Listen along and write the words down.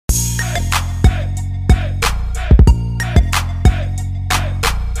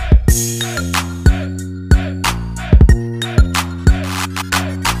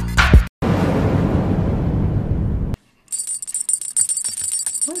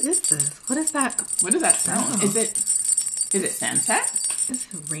is this? What is that? What does that sound? Oh. Is it Santa? Is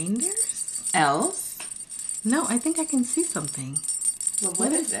it reindeers? Elves? No, I think I can see something. Well,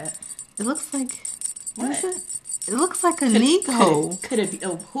 what is it? It looks like... What is it? It looks like a Negro. Could it be...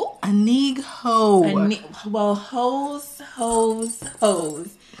 Oh, who? A Negro. Well, hoes.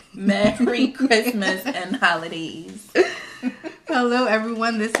 Merry Christmas and holidays. Hello,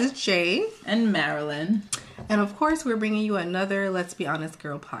 everyone. This is Jay. And Marilyn. And of course, we're bringing you another Let's Be Honest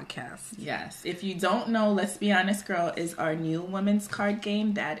Girl podcast. Yes. If you don't know, Let's Be Honest Girl is our new women's card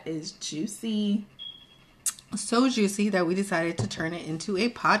game that is juicy. So juicy that we decided to turn it into a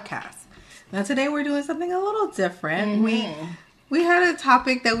podcast. Now, today we're doing something a little different. Mm-hmm. We had a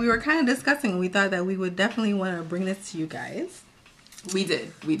topic that we were kind of discussing. We thought that we would definitely want to bring this to you guys. We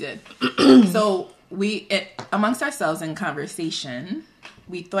did. So amongst ourselves in conversation,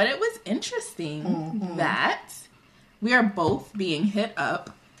 we thought it was interesting that we are both being hit up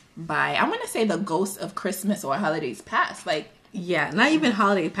by, I want to say, the ghosts of Christmas or holidays past. Like, yeah, not even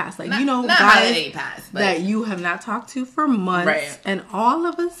holiday past. Like, not guys holiday past, that you have not talked to for months. Right. And all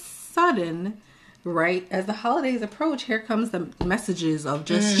of a sudden, right, as the holidays approach, here comes the messages of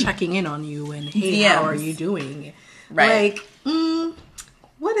just checking in on you and, hey, DMs. How are you doing? Right. Like,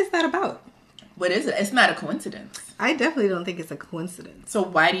 what is that about? What is it? It's not a coincidence. I definitely don't think it's a coincidence. So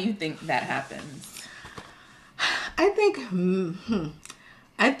why do you think that happens? I think,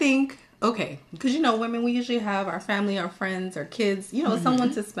 okay, because, women, we usually have our family, our friends, our kids,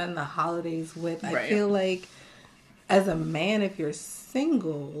 someone to spend the holidays with. I feel like as a man, if you're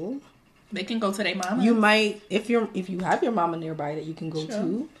single, they can go to their mama. You might, if you have your mama nearby that you can go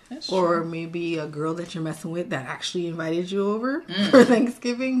to, or maybe a girl that you're messing with that actually invited you over for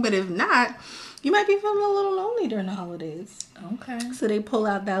Thanksgiving. But if not, you might be feeling a little lonely during the holidays. Okay. So they pull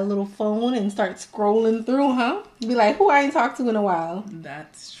out that little phone and start scrolling through, huh? Be like, who I ain't talked to in a while.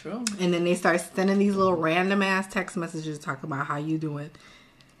 That's true. And then they start sending these little random ass text messages talking about how you doing.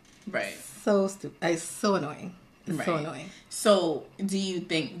 Right. So stupid. It's so annoying. It's so annoying. So, do you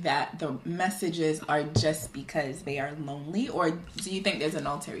think that the messages are just because they are lonely, or do you think there's an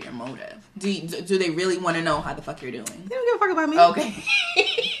ulterior motive? Do they really want to know how the fuck you're doing? They don't give a fuck about me. Okay.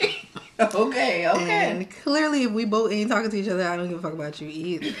 okay. And clearly, if we both ain't talking to each other, I don't give a fuck about you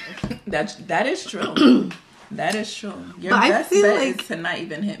either. That is true. That is true. Your best bet is to not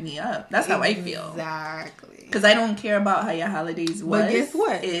even hit me up. That's how I feel. Exactly. Because I don't care about how your holidays was. But guess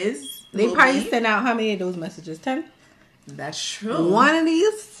what? They probably sent out how many of those messages? 10? That's true. One of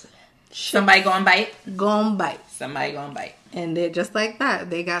these. Somebody gonna bite. Somebody gonna bite. And they're just like that.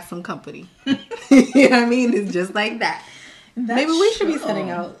 They got some company. You know what I mean? It's just like that. Maybe we should be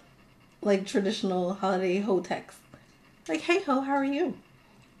sending out like traditional holiday ho texts. Like, hey ho, how are you?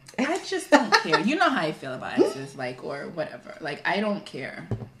 I just don't care. You know how I feel about exes, like, or whatever. Like, I don't care.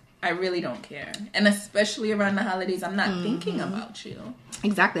 I really don't care. And especially around the holidays, I'm not thinking about you.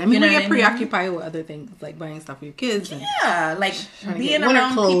 Exactly. I mean, we get preoccupied with other things, like buying stuff for your kids. And like being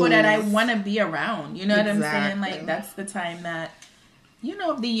around people that I want to be around. You know what I'm saying? Like, that's the time that,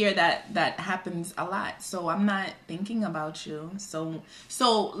 of the year that happens a lot. So I'm not thinking about you. So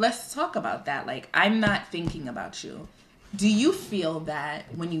let's talk about that. Like, I'm not thinking about you. Do you feel that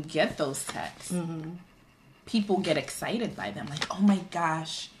when you get those texts, people get excited by them? Like, oh my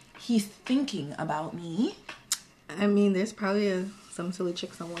gosh, he's thinking about me. I mean, there's probably some silly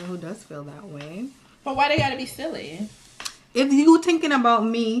chick somewhere who does feel that way. But why they gotta be silly? If you thinking about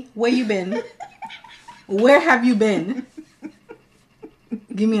me, where you been? Where have you been?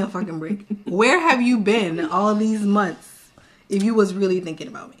 Give me a fucking break. Where have you been all these months if you was really thinking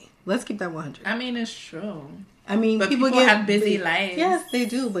about me? Let's keep that 100. I mean, it's true. I mean, but people have busy lives. Yes, they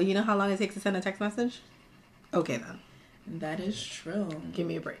do. But you know how long it takes to send a text message? Okay, then. That is true. Give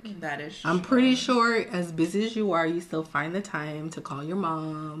me a break. That is true. I'm pretty sure as busy as you are, you still find the time to call your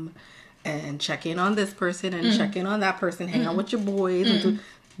mom and check in on this person and check in on that person, hang out with your boys.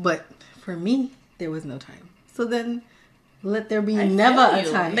 But for me, there was no time. So then let there be never a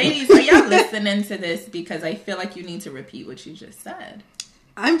time. Ladies, are y'all listening to this? Because I feel like you need to repeat what you just said.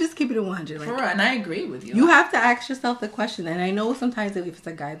 I'm just keeping it 100. For real, and I agree with you. You have to ask yourself the question. And I know sometimes if it's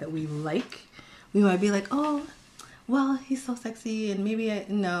a guy that we like, we might be like, oh, well, he's so sexy. And maybe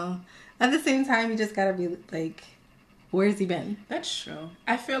no. At the same time, you just got to be like, where's he been? That's true.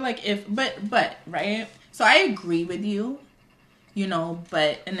 I feel like but, right? So I agree with you,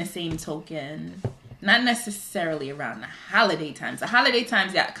 but in the same token, not necessarily around the holiday times. The holiday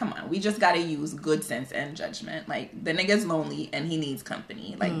times, yeah, come on. We just got to use good sense and judgment. Like, the nigga's lonely and he needs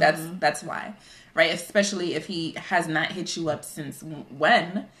company. Like, that's why. Right? Especially if he has not hit you up since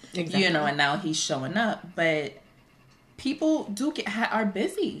when, exactly. And now he's showing up. But people are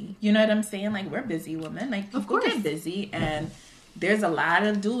busy. You know what I'm saying? Like, we're busy women. Like, people get busy, and there's a lot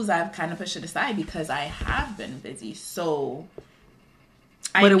of dudes I've kind of pushed it aside because I have been busy. So,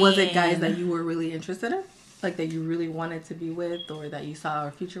 but was it guys that you were really interested in? Like, that you really wanted to be with, or that you saw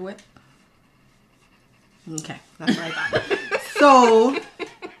a future with? Okay, that's what I thought. So,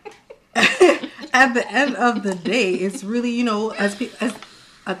 at the end of the day, it's really, you know, as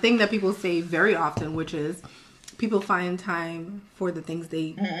a thing that people say very often, which is people find time for the things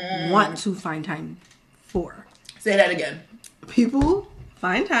they want to find time for. Say that again. People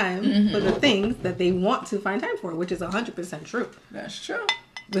find time for the things that they want to find time for, which is 100% true. That's true.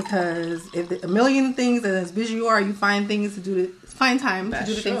 Because if a million things, and as busy you are, you find things to do, find time to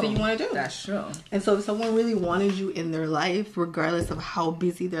do the things that you want to do. That's true. And so if someone really wanted you in their life, regardless of how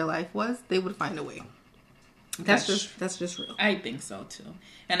busy their life was, they would find a way. That's just real. I think so too.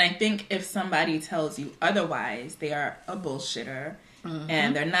 And I think if somebody tells you otherwise, they are a bullshitter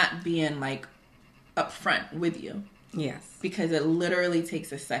and they're not being like upfront with you. Yes. Because it literally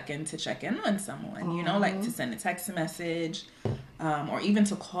takes a second to check in on someone, you know, like to send a text message or even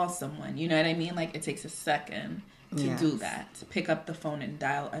to call someone, you know what I mean? Like, it takes a second to do that, to pick up the phone and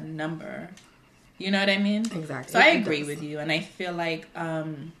dial a number. You know what I mean? Exactly. So I agree with you. And I feel like,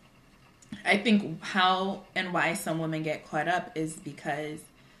 I think how and why some women get caught up is because,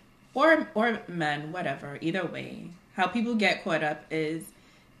 or men, whatever, either way, how people get caught up is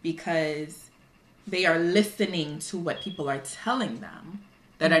because they are listening to what people are telling them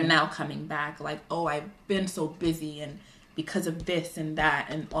that are now coming back. Like, oh, I've been so busy, and because of this and that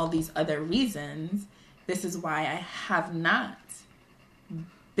and all these other reasons, this is why I have not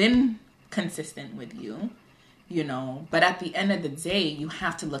been consistent with you, you know. But at the end of the day, you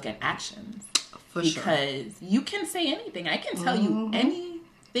have to look at actions. Because you can say anything. I can tell you anything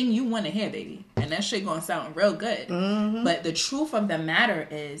you want to hear, baby. And that shit gonna sound real good. But the truth of the matter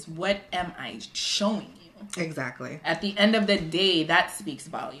is, what am I showing you? Exactly. At the end of the day, that speaks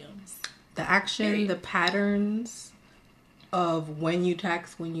volumes. The action, the patterns of when you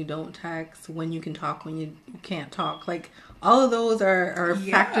text, when you don't text, when you can talk, when you can't talk. Like, all of those are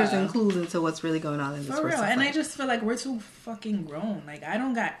factors and clues into what's really going on in this person's life. And I just feel like we're too fucking grown. Like, I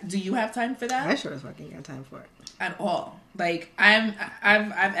don't got... Do you have time for that? I sure as fucking got time for it. At all. Like, I've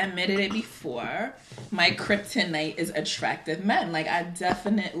admitted it before. My kryptonite is attractive men. Like, I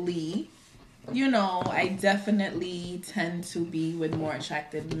definitely... You know, I definitely tend to be with more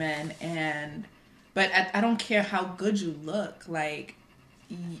attractive men. But I don't care how good you look. Like,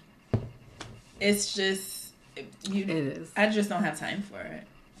 it's just... it is. I just don't have time for it.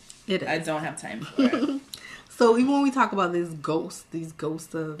 It is. I don't have time for it. So even when we talk about these ghosts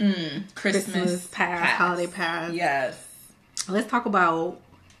of Christmas past, holiday past. Yes. Let's talk about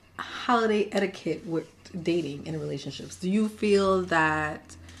holiday etiquette with dating and relationships. Do you feel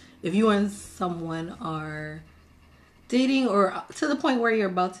that if you and someone are dating, or to the point where you're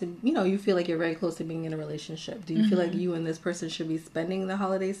about to, you know, you feel like you're very close to being in a relationship, do you feel like you and this person should be spending the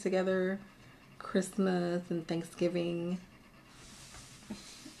holidays together? Christmas and Thanksgiving.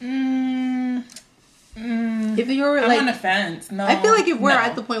 If you're I'm on the fence. No, I feel like if we're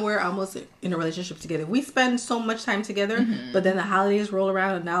at the point where we're almost in a relationship together, we spend so much time together, but then the holidays roll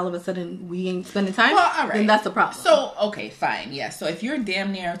around and now all of a sudden we ain't spending time. Well, all right. Then that's the problem. So okay, fine, yeah. So if you're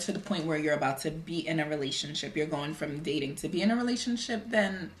damn near to the point where you're about to be in a relationship, you're going from dating to be in a relationship,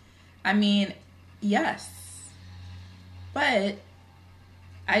 then I mean, yes, but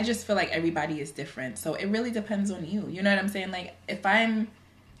I just feel like everybody is different. So it really depends on you. You know what I'm saying? Like, if I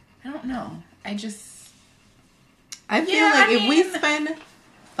don't know. I feel like if we spend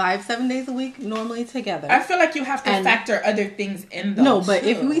 5-7 days a week normally together, I feel like you have to factor other things in though. No, but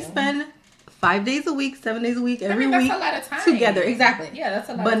if we spend 5 days a week, 7 days a week, every week, that's a lot of time together. Exactly. Yeah, that's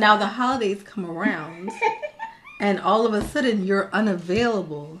a lot. But now the holidays come around and all of a sudden you're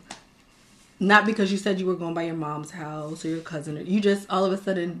unavailable. Not because you said you were going by your mom's house or your cousin, or you just all of a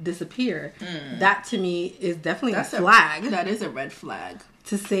sudden disappear. That to me is definitely a flag. That is a red flag.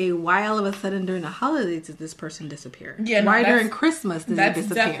 To say, why all of a sudden during the holidays did this person disappear? Yeah, why during Christmas did it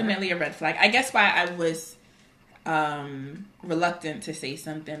disappear? That's definitely a red flag. I guess why I was reluctant to say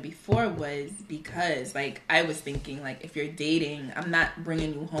something before was because, like, I was thinking, like, if you're dating, I'm not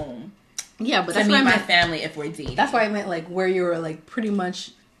bringing you home. Yeah, but to meet my family if we're dating. That's why I meant, like, where you were, like, pretty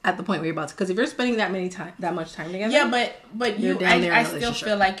much at the point where you're about to, because if you're spending that much time together, yeah, but I still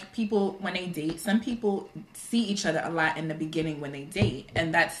feel like people, when they date, some people see each other a lot in the beginning when they date,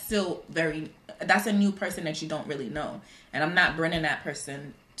 and that's still that's a new person that you don't really know, and I'm not bringing that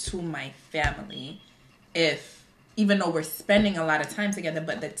person to my family even though we're spending a lot of time together,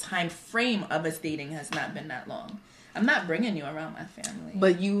 but the time frame of us dating has not been that long. I'm not bringing you around my family.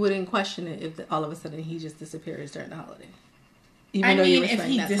 But you wouldn't question it if all of a sudden he just disappears during the holiday. Even if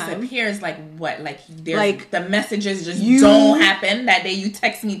he disappears, time. Like what? Like there's like the messages just don't happen that day. You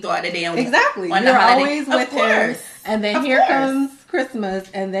text me throughout the day. Exactly. You're always with him. And then here comes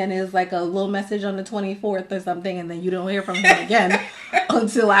Christmas, and then it's like a little message on the 24th or something, and then you don't hear from him again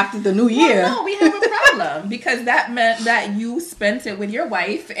until after the new year. Well, no, we have a problem because that meant that you spent it with your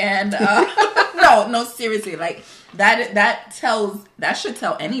wife, and no, seriously, like that should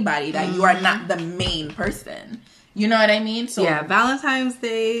tell anybody that you are not the main person. You know what I mean? So yeah, Valentine's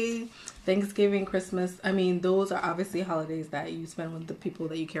Day, Thanksgiving, Christmas. I mean, those are obviously holidays that you spend with the people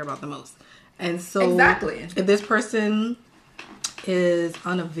that you care about the most. And so exactly, if this person is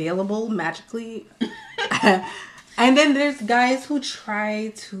unavailable magically, and then there's guys who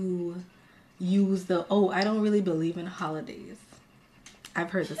try to use I don't really believe in holidays. I've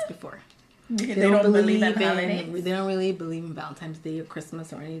heard this before. They don't believe in holidays. They don't really believe in Valentine's Day or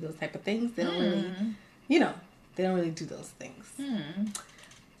Christmas or any of those type of things. They don't really, they don't really do those things.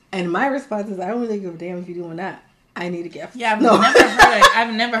 And my response is, I don't really give a damn if you're doing that. I need a gift. Yeah,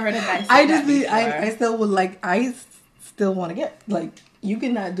 I've never heard a guy say I still want to get. Like, you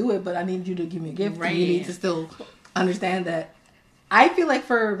cannot do it, but I need you to give me a gift. Right. You need to still understand that. I feel like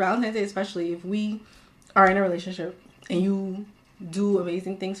for Valentine's Day, especially if we are in a relationship and you do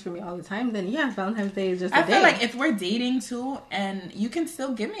amazing things for me all the time, then yeah, Valentine's Day is just a day. I feel like if we're dating too, and you can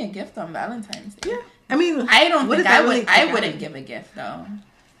still give me a gift on Valentine's Day. Yeah. I mean, I wouldn't give a gift though.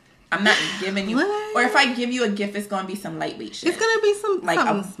 I'm not giving you, or if I give you a gift, it's gonna be some lightweight shit. It's gonna be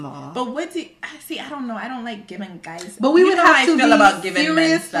something small. But I don't know. I don't like giving guys. But we would have to feel about giving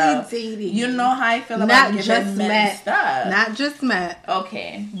men stuff. Dating. You know how I feel about giving men stuff. Not just met.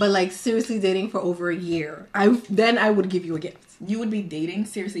 Okay. But like seriously dating for over a year. I would give you a gift. You would be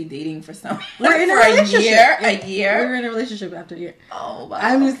seriously dating for someone. We're in a relationship. A year. We're in a relationship after a year. Oh wow.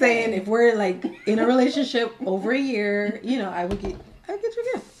 I'm just saying, if we're like in a relationship over a year, I would get you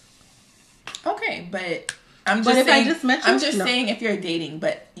a gift. Okay, but I'm just saying if you're dating,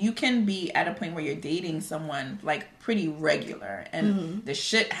 but you can be at a point where you're dating someone like pretty regular, and the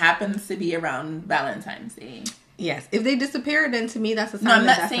shit happens to be around Valentine's Day. Yes, if they disappear, then to me that's a sign. No, I'm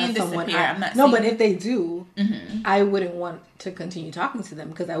not saying disappear. I'm not. No, but if they do, I wouldn't want to continue talking to them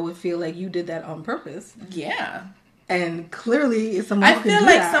because I would feel like you did that on purpose. Yeah. And clearly, if someone I feel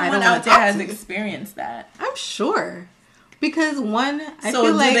like someone out there has experienced that. I'm sure. Because I feel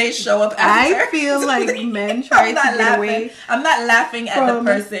do like they show up after? I feel like men try to get away. I'm not laughing at the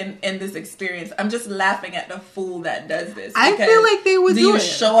person in this experience. I'm just laughing at the fool that does this. I feel like they would do it. Do you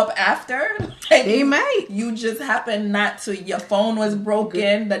show up after? Like, they might. You just happen not to. Your phone was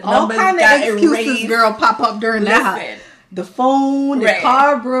broken. The all numbers kind got of excuses, erased. Girl, pop up during that. The phone, the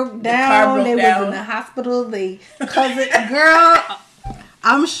car broke down. They was in the hospital. They cousin girl.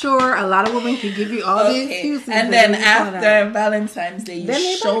 I'm sure a lot of women can give you all the excuses. And then after Valentine's Day,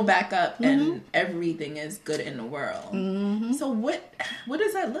 you show back up and everything is good in the world. Mm-hmm. So what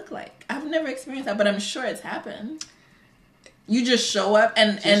does that look like? I've never experienced that, but I'm sure it's happened. You just show up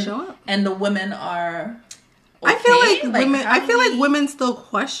and the women are okay? I feel like women still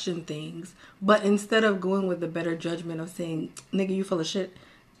question things, but instead of going with the better judgment of saying, nigga, you full of shit,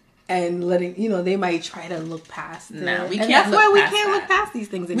 and letting, they might try to look past it. No, we can't. That's why we can't look past these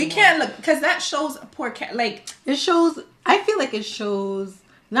things anymore. We can't look, because that shows poor it shows, I feel like it shows,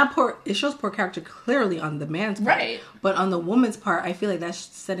 it shows poor character clearly on the man's part. Right. But on the woman's part, I feel like that's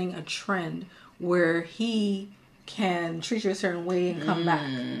setting a trend where he can treat you a certain way and come back.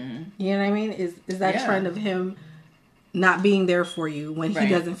 You know what I mean? Is that trend of him not being there for you when he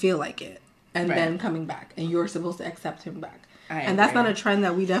doesn't feel like it, and then coming back, and you're supposed to accept him back. And that's not a trend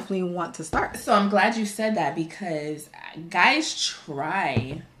that we definitely want to start. So I'm glad you said that, because guys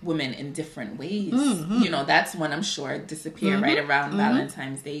try women in different ways. Mm-hmm. That's when I'm sure disappear right around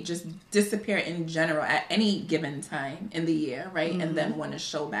Valentine's Day. Just disappear in general at any given time in the year, right? And then want to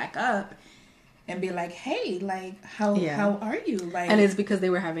show back up and be like, hey, like, how are you? Like, and it's because they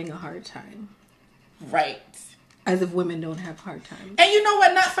were having a hard time. Right. As if women don't have hard times. And you know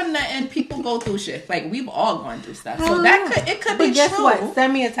what? Not for nothing. People go through shit. Like, we've all gone through stuff. So it could be true. But guess what?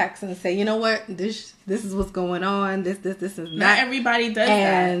 Send me a text and say, you know what? This is what's going on. This is that. Not everybody does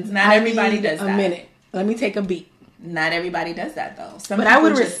that. Not everybody does that. A minute. Let me take a beat. Not everybody does that though. But I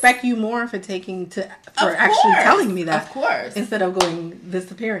would respect you more for actually telling me that. Of course. Instead of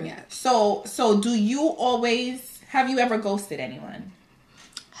disappearing at. So do you have you ever ghosted anyone?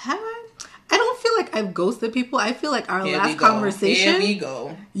 Have I? I don't feel like I've ghosted people. I feel like our last conversation. Here we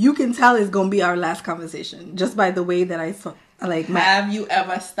go. You can tell it's going to be our last conversation just by the way that Like, have you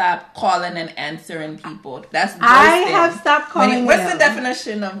ever stopped calling and answering people? That's ghosting. I have stopped calling. What's the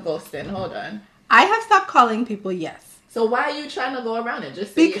definition of ghosting? Hold on. I have stopped calling people. Yes. So why are you trying to go around it?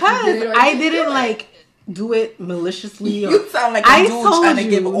 Just say because I didn't like do it maliciously. You sound like a dude trying to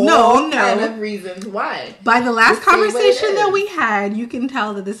give all kind of reasons why. By the last conversation that we had, you can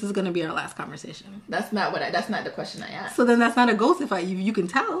tell that this is going to be our last conversation. That's not the question I asked. So then that's not a ghost if you can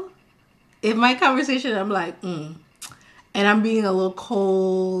tell. If my conversation, I'm like, and I'm being a little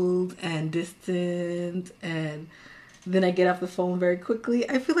cold and distant, and then I get off the phone very quickly,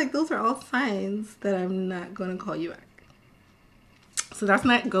 I feel like those are all signs that I'm not going to call you back. So that's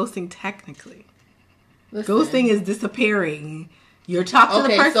not ghosting technically. Listen. Ghosting is disappearing. You're talking to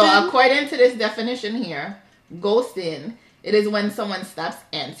the person. So according to this definition here, ghosting, it is when someone stops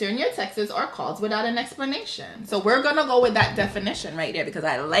answering your texts or calls without an explanation. So we're going to go with that definition right there because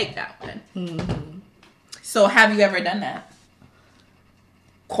I like that one. Mm-hmm. So have you ever done that?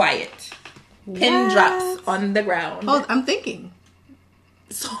 Quiet. Pin drops on the ground. Oh, I'm thinking.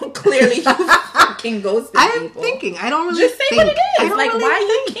 So clearly you fucking ghosted people. I'm thinking. I don't really just say what it is. Like, really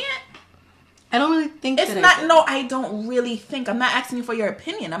why you can't? I don't really think it's not. No, I don't really think. I'm not asking you for your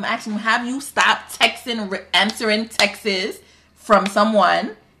opinion. I'm asking you, have you stopped texting, answering texts from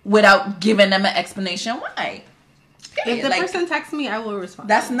someone without giving them an explanation why? If the person texts me, I will respond.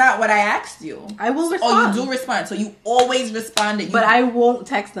 That's not what I asked you. I will respond. Oh, you do respond. So you always respond. But I won't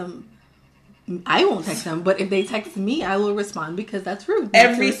text them. I won't text them. But if they text me, I will respond because that's rude.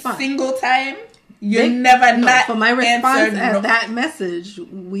 Every single time? You're never not for my response at that message,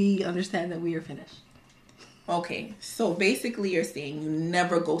 we understand that we are finished. Okay. So basically you're saying you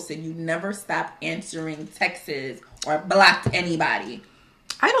never ghosted. You never stopped answering texts or blocked anybody.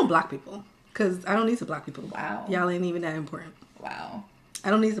 I don't block people. Because I don't need to block people. Wow. Y'all ain't even that important. Wow.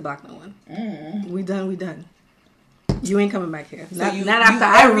 I don't need to block no one. We done. You ain't coming back here. So not after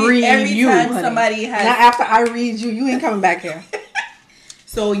I read you. Not after I read you. You ain't coming back here.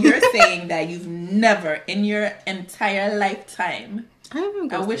 So you're saying that you've never, in your entire lifetime,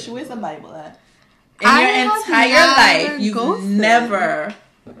 I wish you was a Bible at. In your entire life, you've never...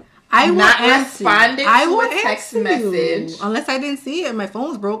 I will not responded to a text message. Unless I didn't see it and my phone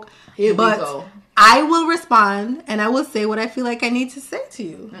was broke. Here we go. I will respond and I will say what I feel like I need to say to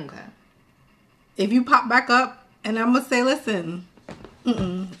you. Okay. If you pop back up and I'm going to say, listen,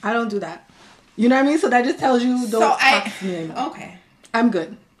 I don't do that. You know what I mean? So that just tells you don't talk to me anymore. Okay. I'm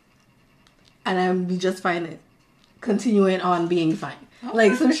good. And I'm be just fine continuing on being fine. Okay.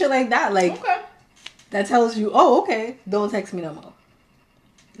 Like some shit like that. Like that tells you, oh, okay, don't text me no more.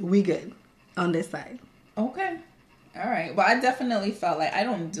 We good on this side. Okay. All right. Well, I definitely felt like I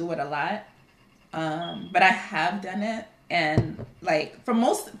don't do it a lot. But I have done it. And like for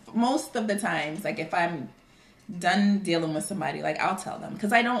most of the times, like if I'm done dealing with somebody, like I'll tell them.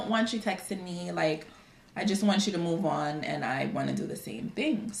 Because I don't want you texting me. Like I just want you to move on and I want to do the same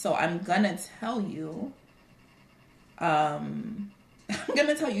thing. So I'm going to tell you. I'm going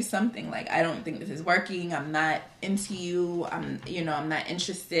to tell you something like, I don't think this is working. I'm not into you. I'm not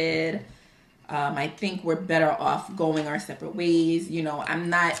interested. I think we're better off going our separate ways. You know, I'm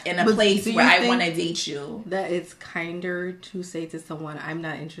not in a place where I want to date you. That it's kinder to say to someone, I'm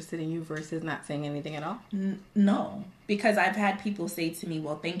not interested in you versus not saying anything at all? No, because I've had people say to me,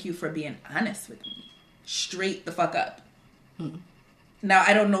 well, thank you for being honest with me. Straight the fuck up. Now,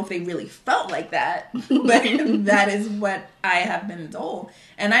 I don't know if they really felt like that, but that is what I have been told.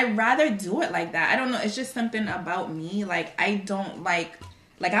 And I'd rather do it like that. I don't know. It's just something about me. Like, I don't like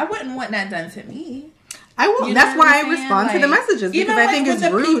I wouldn't want that done to me. I won't. You know that's why I respond to the messages. Because I think it's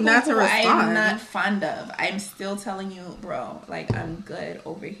rude not to respond. I'm not fond of. I'm still telling you, bro, like, I'm good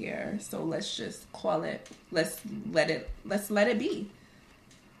over here. So let's just call it. Let's let it be.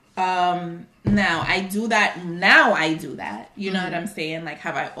 Now I do that. You know what I'm saying? Like,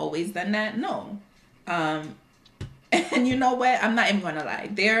 have I always done that? No. And you know what? I'm not even gonna lie.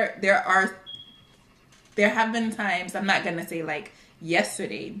 There have been times, I'm not gonna say like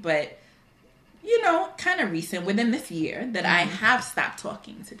yesterday, but you know, kind of recent within this year that I have stopped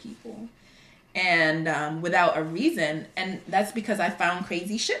talking to people. And without a reason, and that's because I found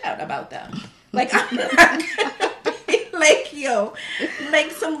crazy shit out about them. Like, I'm not gonna like, yo,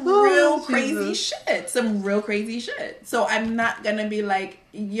 like some real crazy shit. So I'm not gonna be like,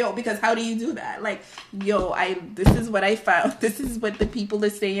 yo, because how do you do that? Like, yo, this is what I found. This is what the people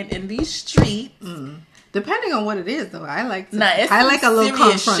are saying in these streets. Depending on what it is, though, I like a little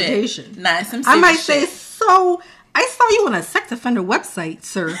confrontation. Shit. Nah, it's some serious I might shit. say, so I saw you on a sex offender website,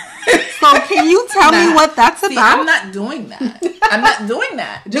 sir. So can you tell me what that's about? I'm not doing that. I'm not doing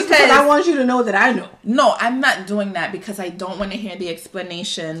that. Just because I want you to know that I know. No, I'm not doing that because I don't want to hear the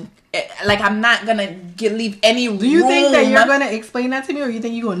explanation. Like, I'm not going to leave any room. Do you think that you're going to explain that to me, or you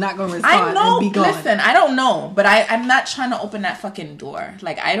think you're not going to respond and be gone? Listen, I don't know, but I'm not trying to open that fucking door.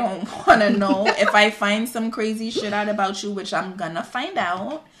 Like, I don't want to know. If I find some crazy shit out about you, which I'm going to find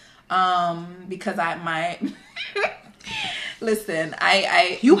out, because I might... Listen,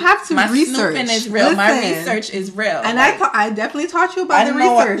 you have to my research. Snooping is real. Listen, my research is real. And I definitely taught you about the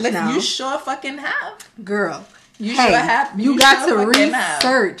research. Now you sure fucking have, girl. You sure have. You got to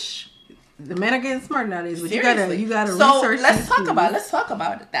research. The men are getting smart nowadays, but seriously. you gotta research. So let's talk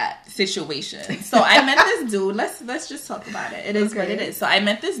about that situation. So I met this dude. Let's just talk about it. It is what it is. So I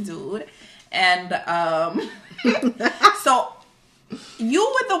met this dude, and so. You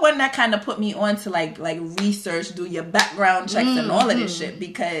were the one that kind of put me on to like research, do your background checks and all of this shit,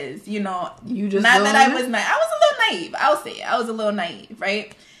 because you just not that I was a little naive. I'll say it. I was a little naive,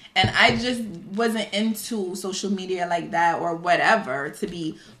 right? And I just wasn't into social media like that or whatever to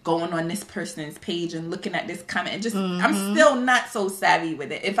be going on this person's page and looking at this comment. I'm still not so savvy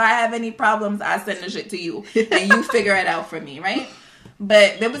with it. If I have any problems, I send the shit to you and you figure it out for me, right?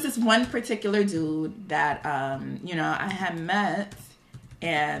 But there was this one particular dude that, I had met,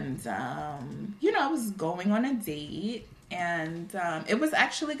 and, I was going on a date, and it was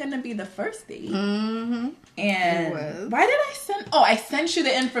actually going to be the first date. Mm-hmm. And why did I send... Oh, I sent you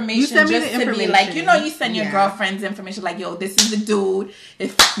the information to be like, you send your girlfriend's information like, yo, this is the dude.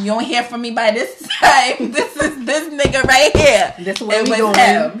 If you don't hear from me by this time, this is this nigga right here. This is where we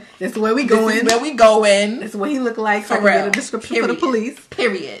going. This is where we going. This is where we going. This is what he look like. So I can get a description for the police.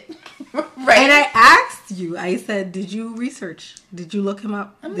 Period. Right. And I asked you, I said, did you research? Did you look him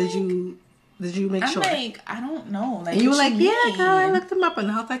up? Did you make sure? I'm like, I don't know. Like, and you were like, yeah, girl, I looked him up.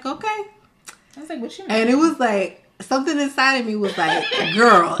 And I was like, okay. I was like, what you mean? And it was like, something inside of me was like,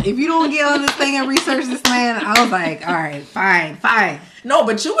 girl, if you don't get on this thing and research this man, I was like, all right, fine. No,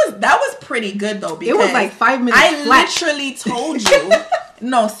 but that was pretty good though, because it was like 5 minutes I literally told you.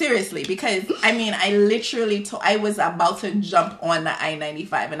 No, seriously, because I literally I was about to jump on the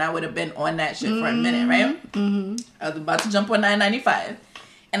I-95, and I would have been on that shit for a minute, right? Mm-hmm. I was about to jump on the I-95,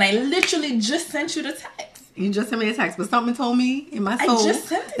 and I literally just sent you the text. You just sent me a text, but something told me in my soul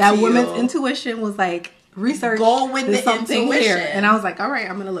that woman's intuition was like, research. Go with the intuition. Here. And I was like, all right,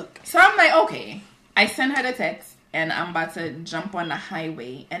 I'm going to look. So I'm like, okay. I sent her the text, and I'm about to jump on the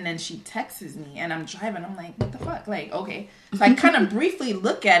highway, and then she texts me, and I'm driving. I'm like, what the fuck? Like, okay. So I kind of briefly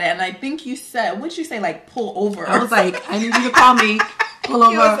look at it, and I think you said, what'd you say? Like, pull over. I was like, I need you to call me. Pull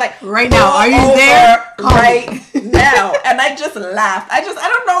over like, right now. Are you there? Right now. And I just laughed. I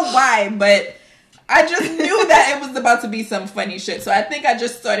don't know why, but I just knew that it was about to be some funny shit. So I think I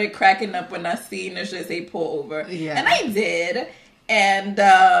just started cracking up when I seen the shit say pull over. Yeah. And I did. And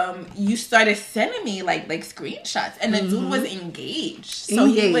you started sending me like screenshots. And the dude was engaged. So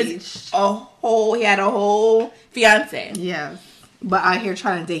he had a whole fiance. Yeah. But out here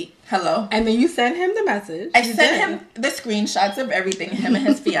trying to date. Hello. And then you sent him the message. I sent him the screenshots of everything, him and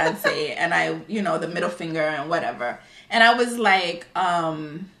his fiance, and the middle finger and whatever. And I was like,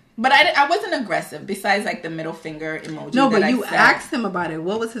 but I wasn't aggressive, besides like the middle finger emoji. No, but you asked him about it.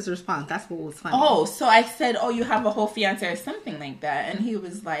 What was his response? That's what was funny. Oh, so I said, oh, you have a whole fiance or something like that. And he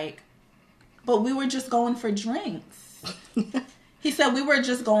was like, but we were just going for drinks. He said, we were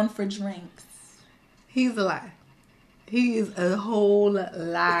just going for drinks. He's a lie. He is a whole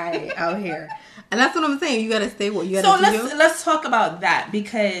lie out here. And that's what I'm saying. You got to stay what you got to do. So let's talk about that,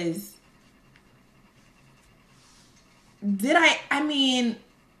 because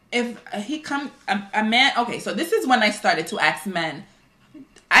if he come a man, okay, so this is when I started to ask men.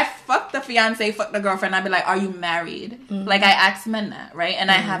 I fuck the fiance, fuck the girlfriend. I'd be like, are you married? Mm-hmm. Like, I ask men that, right?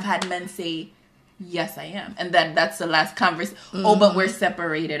 And I have had men say, yes, I am. And then that's the last conversation. Mm-hmm. Oh, but we're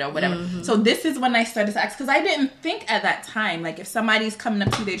separated or whatever. Mm-hmm. So this is when I started to ask, because I didn't think at that time, like, if somebody's coming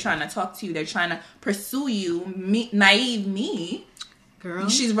up to you, they're trying to talk to you, they're trying to pursue you, naive me, girl,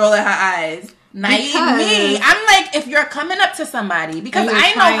 she's rolling her eyes. Naive me. I'm like, if you're coming up to somebody, because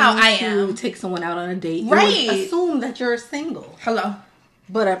I know how I am. Take someone out on a date, right? You would assume that you're single. Hello.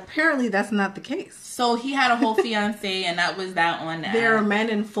 But apparently that's not the case. So he had a whole fiance, and that was that on that. There are men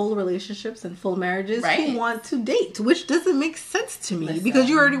in full relationships and full marriages who want to date, which doesn't make sense to me. Listen. Because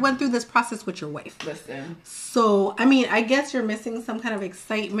you already went through this process with your wife. Listen. So, I guess you're missing some kind of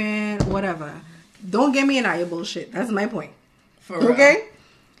excitement, whatever. Don't get me in all your bullshit. That's my point. For real. Okay?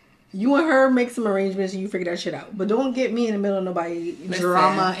 You and her make some arrangements and you figure that shit out. But don't get me in the middle of nobody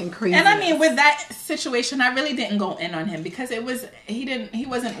drama and crazy. And I mean, with that situation, I really didn't go in on him because he wasn't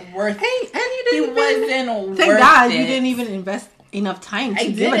worth it. And you didn't worth thank God you didn't even invest enough time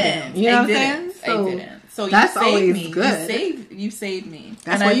to give it to him. You know what I'm saying? So I didn't. So that's you saved always me. good. You saved me.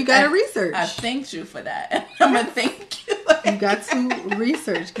 That's why you gotta research. I thanked you for that. I'm gonna thank you. You got to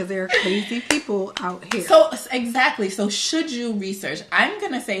research because there are crazy people out here. So exactly. So should you research? I'm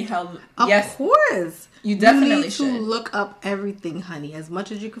gonna say yes. Of course. You definitely need should. to look up everything, honey, as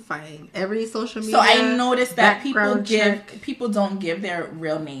much as you can find. Every social media. So I noticed that people don't give their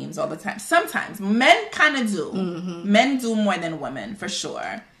real names all the time. Sometimes men kind of do. Mm-hmm. Men do more than women for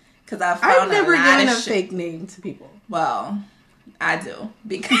sure. Because I've never given a fake name to people. Well, I do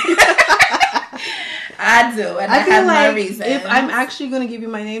because I do, and I have like my reasons. If I'm actually going to give you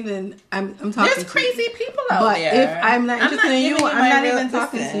my name, then I'm talking. There's crazy people out but there. But if I'm not interested in you, I'm not even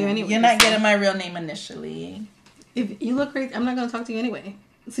talking to you anyway. You're not getting my real name initially. If you look crazy, I'm not going to talk to you anyway.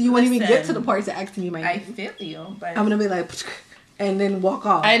 So you won't even get to the part to asking you my name. I feel you, but I'm going to be like, and then walk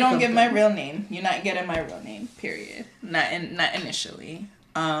off. I don't give my real name. You're not getting my real name. Period. Not initially.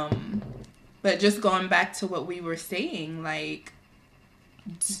 But just going back to what we were saying, like,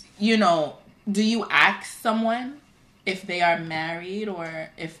 you know, do you ask someone if they are married or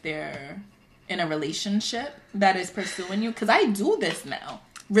if they're in a relationship that is pursuing you? Because I do this now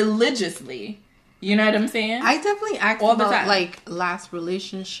religiously. You know what I'm saying? I definitely ask all about like last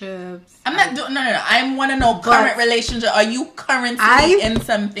relationships. I'm not doing no. I want to know current relationship. Are you currently in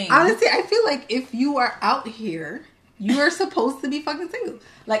something? Honestly, I feel like if you are out here, you are supposed to be fucking single.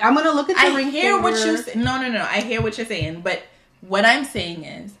 Like, I'm gonna look at your ring finger. I hear what you say. No. I hear what you're saying, but what I'm saying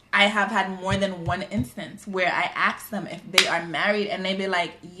is, I have had more than one instance where I ask them if they are married, and they be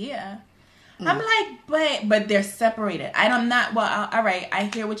like, "Yeah." I'm like, but they're separated. I'm not. Well, all right.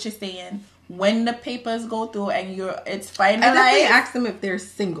 I hear what you're saying. When the papers go through and it's finalized, I definitely ask them if they're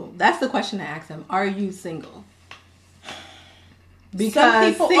single. That's the question I ask them. Are you single?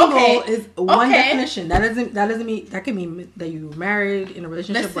 Because single is one definition. That doesn't mean that can mean that you're married in a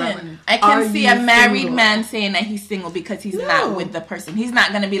relationship. Listen, I can see a married man saying that he's single because he's not with the person. He's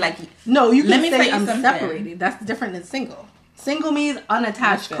not gonna be like, no, you can say I'm separated. That's different than single. Single means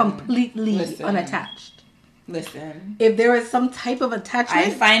unattached, completely unattached. Listen, if there is some type of attachment, I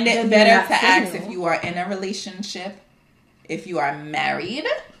find it better to ask if you are in a relationship, if you are married.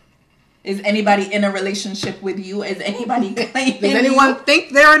 Is anybody in a relationship with you? Is anybody claiming Does anyone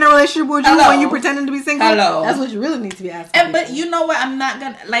think they're in a relationship with you when you pretending to be single? Hello. That's what you really need to be asking. But you know what? I'm not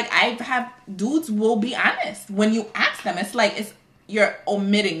gonna dudes will be honest when you ask them. It's like you're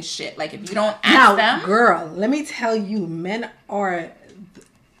omitting shit. Like if you don't ask them, girl, let me tell you, men are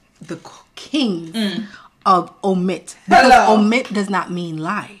the kings of omit. Because omit does not mean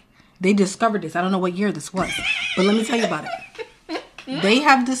lie. They discovered this. I don't know what year this was, but let me tell you about it. They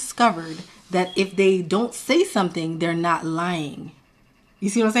have discovered that if they don't say something, they're not lying. You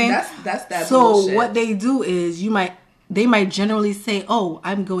see what I'm saying? That's that. So bullshit. What they do is they might generally say, "Oh,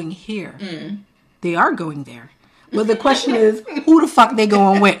 I'm going here." They are going there, but the question is, who the fuck they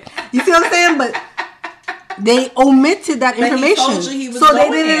going with? You see what I'm saying? But they omitted that information, so they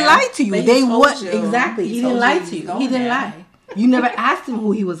didn't lie to you. They what exactly? He didn't lie to you. He didn't lie. You never asked him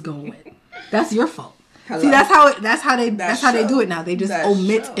who he was going with. That's your fault. Hello. See, that's how they do it now. They just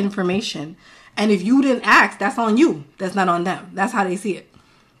omit information, and if you didn't ask, that's on you. That's not on them. That's how they see it.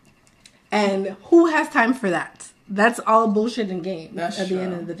 And who has time for that? That's all bullshit and game at the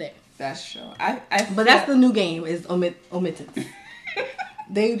end of the day. That's true. But that's the new game is omittance.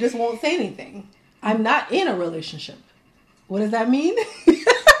 They just won't say anything. I'm not in a relationship. What does that mean?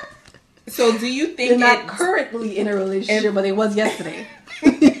 So do you think they're not currently in a relationship, but they was yesterday?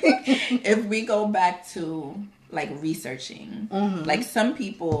 If we go back to like researching, like some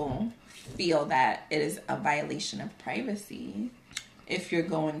people feel that it is a violation of privacy if you're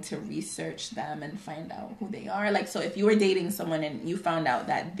going to research them and find out who they are. Like, so if you were dating someone and you found out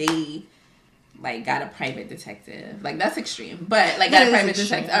that they like got a private detective, like that's extreme, but like got a private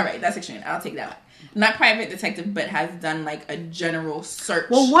detective. All right, that's extreme. I'll take that. Not private detective, but has done like a general search.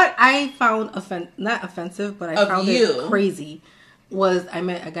 Well, what I found not offensive, but I found it crazy was I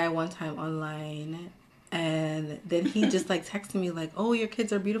met a guy one time online, and then he just like texted me like, "Oh, your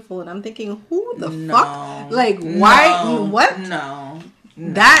kids are beautiful," and I'm thinking, who the fuck? Like, why? What? No.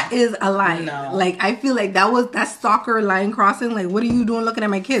 That is a lie. No. Like, I feel like that's stalker line crossing. Like, what are you doing looking at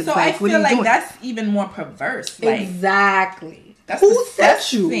my kids? So like, I feel like that's even more perverse. Like, exactly. That's who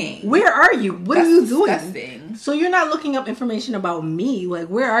sent you? Where are you? What are you doing? Disgusting. So you're not looking up information about me. Like,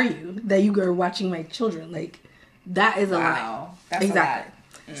 where are you? That you are watching my children. Like, that is a lie. That's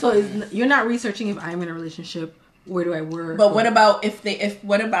exactly. So you're not researching if I'm in a relationship. Where do I work? But what about if it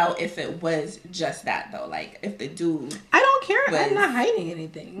was just that though? Like if the dude, I don't care. I'm not hiding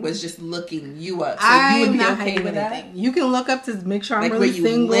anything. Was just looking you up. So you would be okay with that? You can look up to make sure I'm like really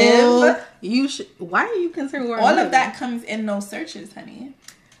single. Live. You should. Why are you concerned where all of that comes in those searches, honey?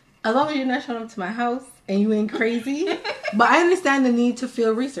 As long as you're not showing up to my house and you ain't crazy. But I understand the need to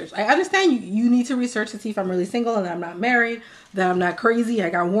feel research. I understand you need to research to see if I'm really single and that I'm not married, that I'm not crazy,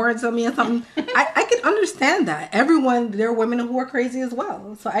 I got warrants on me or something. I can understand that. There are women who are crazy as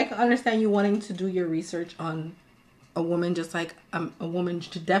well. So I can understand you wanting to do your research on a woman, just like a woman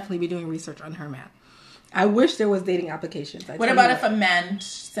should definitely be doing research on her man. I wish there was dating applications. What about if a man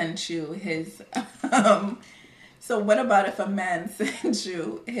sent you his... So what about if a man sends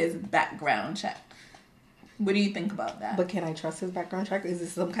you his background check? What do you think about that? But can I trust his background check? Is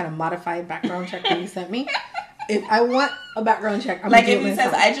this some kind of modified background check that you sent me? If I want a background check, I'm like if he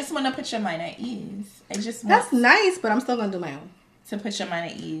says, "I just want to put your mind at ease." That's nice, but I'm still gonna do my own. To put your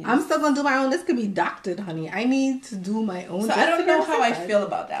mind at ease. I'm still gonna do my own. This could be doctored, honey. I need to do my own. So I don't know how I feel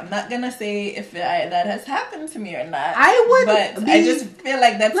about that. I'm not gonna say if that has happened to me or not. I would, but I just feel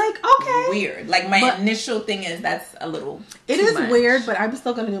like that's like okay weird. Like my initial thing is that's a little. It is much. Weird, but I'm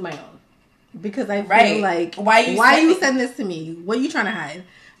still gonna do my own because I feel like why you send this to me? What are you trying to hide?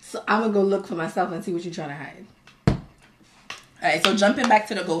 So I'm gonna go look for myself and see what you're trying to hide. All right, so jumping back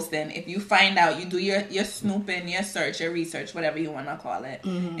to the ghosting, if you find out, you do your snooping, your search, your research, whatever you want to call it,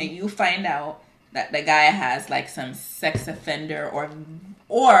 and you find out that the guy has like some sex offender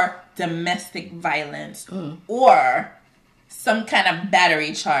or domestic violence or some kind of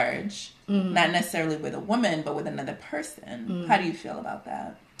battery charge, not necessarily with a woman, but with another person, how do you feel about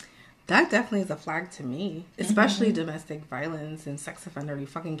that? That definitely is a flag to me, especially domestic violence and sex offender. Are you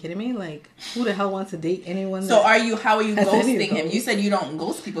fucking kidding me? Like, who the hell wants to date anyone? So how are you ghosting him? You said you don't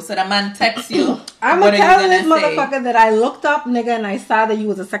ghost people. So that man texts you. I'm gonna tell this motherfucker that I looked up, nigga, and I saw that you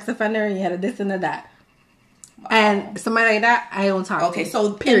was a sex offender and you had a this and a that. Wow. And somebody like that, I don't talk to. Okay,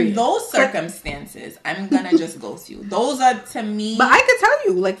 so period. In those circumstances, I'm gonna just ghost you. Those are to me. But I could tell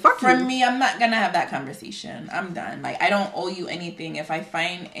you, like, fuck you. For me, I'm not gonna have that conversation. I'm done. Like, I don't owe you anything if I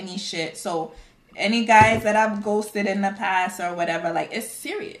find any shit. So, any guys that I've ghosted in the past or whatever, like, it's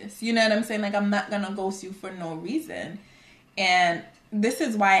serious. You know what I'm saying? Like, I'm not gonna ghost you for no reason. And this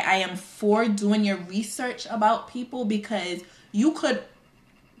is why I am for doing your research about people, because you could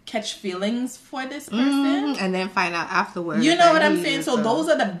catch feelings for this person and then find out afterwards. You know what I'm saying? So those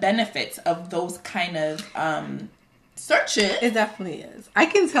are the benefits of those kind of searches. It definitely is. I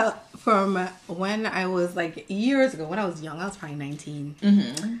can tell from when I was like years ago, when I was young, I was probably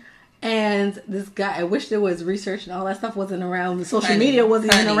 19. And this guy, I wish there was research and all that stuff wasn't around. Social media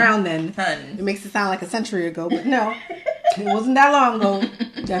wasn't even around then. It makes it sound like a century ago, but no, it wasn't that long ago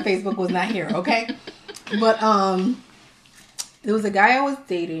that Facebook was not here. Okay. But, there was a guy I was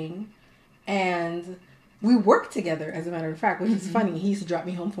dating, and we worked together, as a matter of fact, which is funny. He used to drop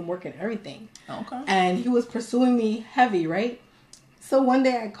me home from work and everything. Okay. And he was pursuing me heavy, right? So one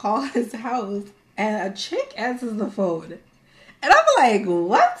day I call his house, and a chick answers the phone. And I'm like,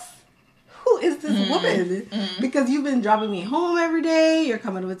 what? Who is this woman? Because you've been dropping me home every day. You're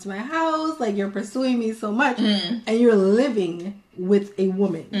coming over to my house. Like, you're pursuing me so much. And you're living with a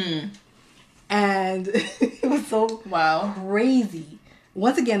woman. And it was so crazy.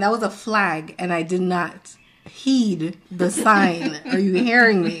 Once again, that was a flag, and I did not heed the sign. Are you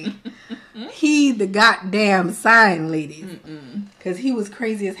hearing me? Heed the goddamn sign, ladies. Because he was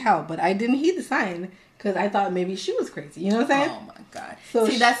crazy as hell. But I didn't heed the sign because I thought maybe she was crazy. You know what I'm saying? Oh, my God. So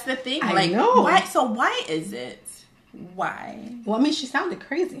see, that's the thing. I know. Why is it? Why? Well, I mean, she sounded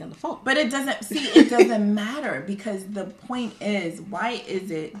crazy on the phone. But it doesn't matter, because the point is, why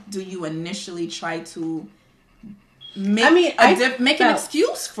is it do you initially try to make an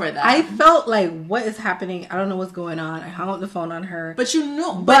excuse for that? I felt like, what is happening? I don't know what's going on. I hung up the phone on her. But you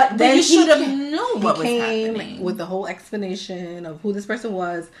knew. But then you should have known what was happening. With the whole explanation of who this person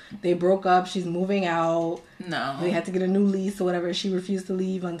was. They broke up. She's moving out. No. They had to get a new lease or whatever. She refused to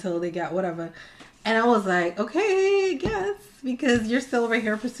leave until they got whatever. And I was like, okay, I guess, because you're still over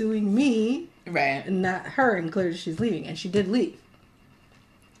here pursuing me. Right. And not her, and clearly she's leaving. And she did leave.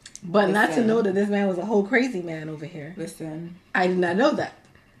 But not to know that this man was a whole crazy man over here. Listen. I did not know that.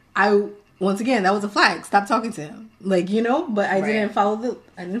 Once again, that was a flag. Stop talking to him. Like, you know, but I didn't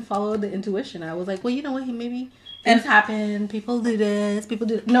follow the intuition. I was like, well, you know what, maybe things happen. People do this. People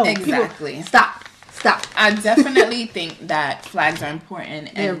do that. No, exactly. Stop. I definitely think that flags are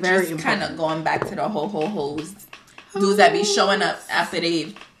important, and very just kind of going back to the hoes, dudes that be showing up after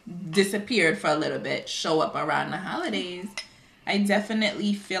they've disappeared for a little bit, show up around the holidays. I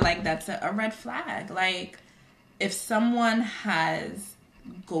definitely feel like that's a red flag. Like, if someone has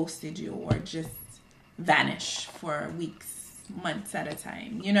ghosted you or just vanished for weeks, months at a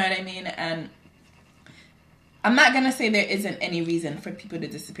time, you know what I mean? And I'm not going to say there isn't any reason for people to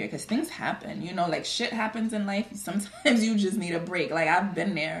disappear, because things happen, you know, like shit happens in life. Sometimes you just need a break. Like, I've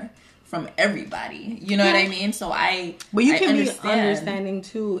been there from everybody, you know what I mean? So but you can be understanding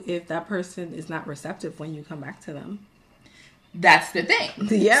too if that person is not receptive when you come back to them. That's the thing.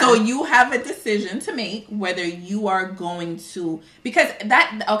 Yeah. So you have a decision to make whether you are going to, because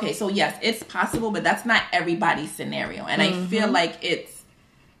that, okay, so yes, it's possible, but that's not everybody's scenario. And I feel like it's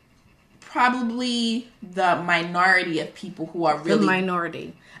probably the minority of people who are really... The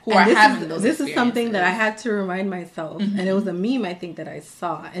minority. Who are having those experiences. This is something that I had to remind myself. And it was a meme, I think, that I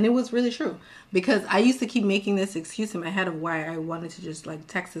saw. And it was really true. Because I used to keep making this excuse in my head of why I wanted to just like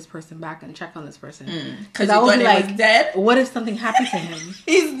text this person back and check on this person. Because I was like, was dead? What if something happened to him?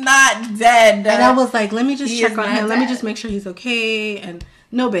 He's not dead. And I was like, let me just check on him. Dead. Let me just make sure he's okay. And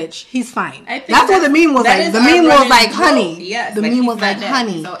no, bitch, he's fine. That's what the meme was like. The meme was like, honey. Yes, the meme was like,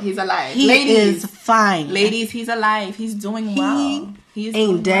 honey. So he's alive. He is fine. Ladies, he's alive. He's doing well. He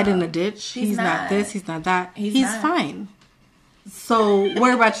ain't dead in a ditch. He's not this. He's not that. He's fine. So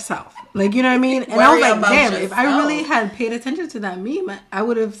worry about yourself. Like, you know what I mean? And I was like, damn, if I really had paid attention to that meme, I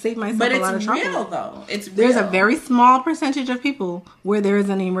would have saved myself a lot of trouble. But it's real, though. It's real. There's a very small percentage of people where there is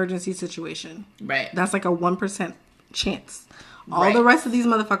an emergency situation. Right. That's like a 1% chance. All the rest of these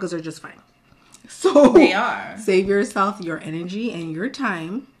motherfuckers are just fine. So they are. Save yourself your energy and your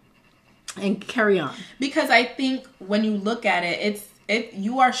time and carry on. Because I think when you look at it,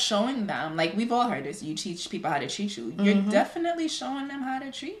 you are showing them, like we've all heard this, you teach people how to treat you. You're definitely showing them how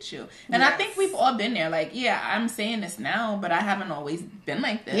to treat you. And I think we've all been there. Like, yeah, I'm saying this now, but I haven't always been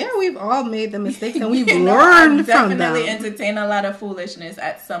like this. Yeah, we've all made the mistakes and we've learned from them. Definitely entertain a lot of foolishness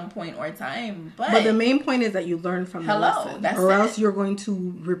at some point or time. But the main point is that you learn from the lesson. Or else you're going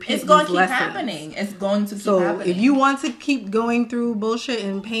to repeat It's going to keep happening. It's going to keep happening. So if you want to keep going through bullshit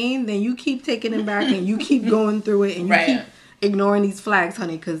and pain, then you keep taking it back and you keep going through it and you keep ignoring these flags,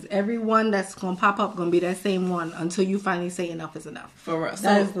 honey, because everyone that's gonna pop up gonna be that same one until you finally say enough is enough. For real.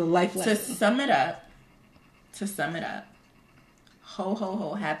 That is the life lesson. To sum it up, ho ho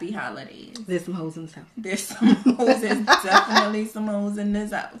ho, happy holidays. There's some hoes in the house. There's some hoes. There's definitely some hoes in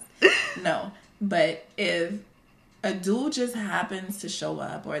this house. No, but if a dude just happens to show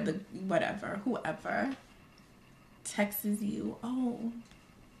up, or whoever texts you, oh,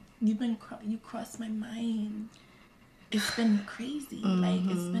 you crossed my mind. It's been crazy. Like,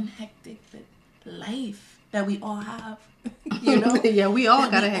 it's been hectic, but life that we all have, you know? Yeah, we all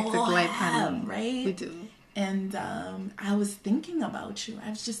got a hectic life, honey. Right? We do. And I was thinking about you.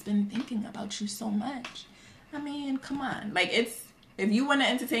 I've just been thinking about you so much. I mean, come on. Like, if you want to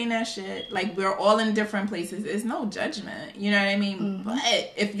entertain that shit, like, we're all in different places. It's no judgment. You know what I mean? But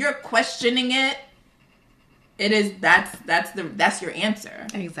if you're questioning it, that's your answer.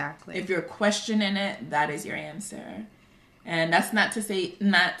 Exactly. If you're questioning it, that is your answer. And that's not to say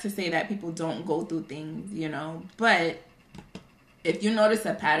that people don't go through things, you know, but if you notice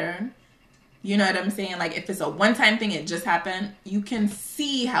a pattern, you know what I'm saying? Like, if it's a one-time thing, it just happened, you can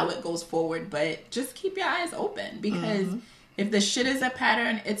see how it goes forward, but just keep your eyes open, because if the shit is a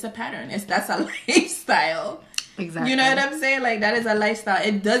pattern, it's a pattern. That's a lifestyle. Exactly. You know what I'm saying? Like, that is a lifestyle.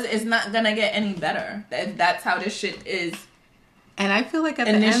 It's not gonna get any better. That's how this shit is. And I feel like at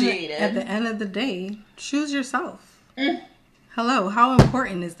the end of the day, choose yourself. Hello, how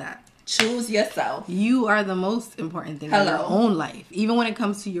important is that? Choose yourself. You are the most important thing in your own life, even when it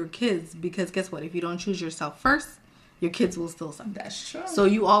comes to your kids. Because guess what? If you don't choose yourself first, your kids will still suffer. That's true. So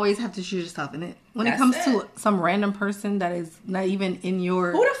you always have to choose yourself. And when it comes to some random person that is not even in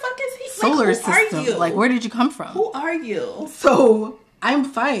your who the fuck is he? Solar system, like, where did you come from? Who are you? So I'm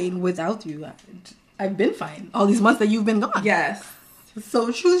fine without you. I've been fine all these months that you've been gone. Yes.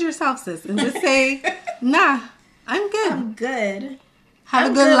 So choose yourself, sis, and just say, nah, I'm good. I'm good.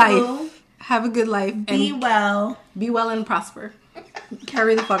 Have a good life. Boo. Have a good life. Be well. Be well and prosper.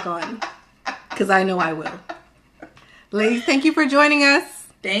 Carry the fuck on. Because I know I will. Ladies, thank you for joining us.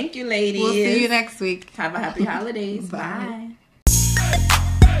 Thank you, ladies. We'll see you next week. Have a happy holidays. Bye. Bye.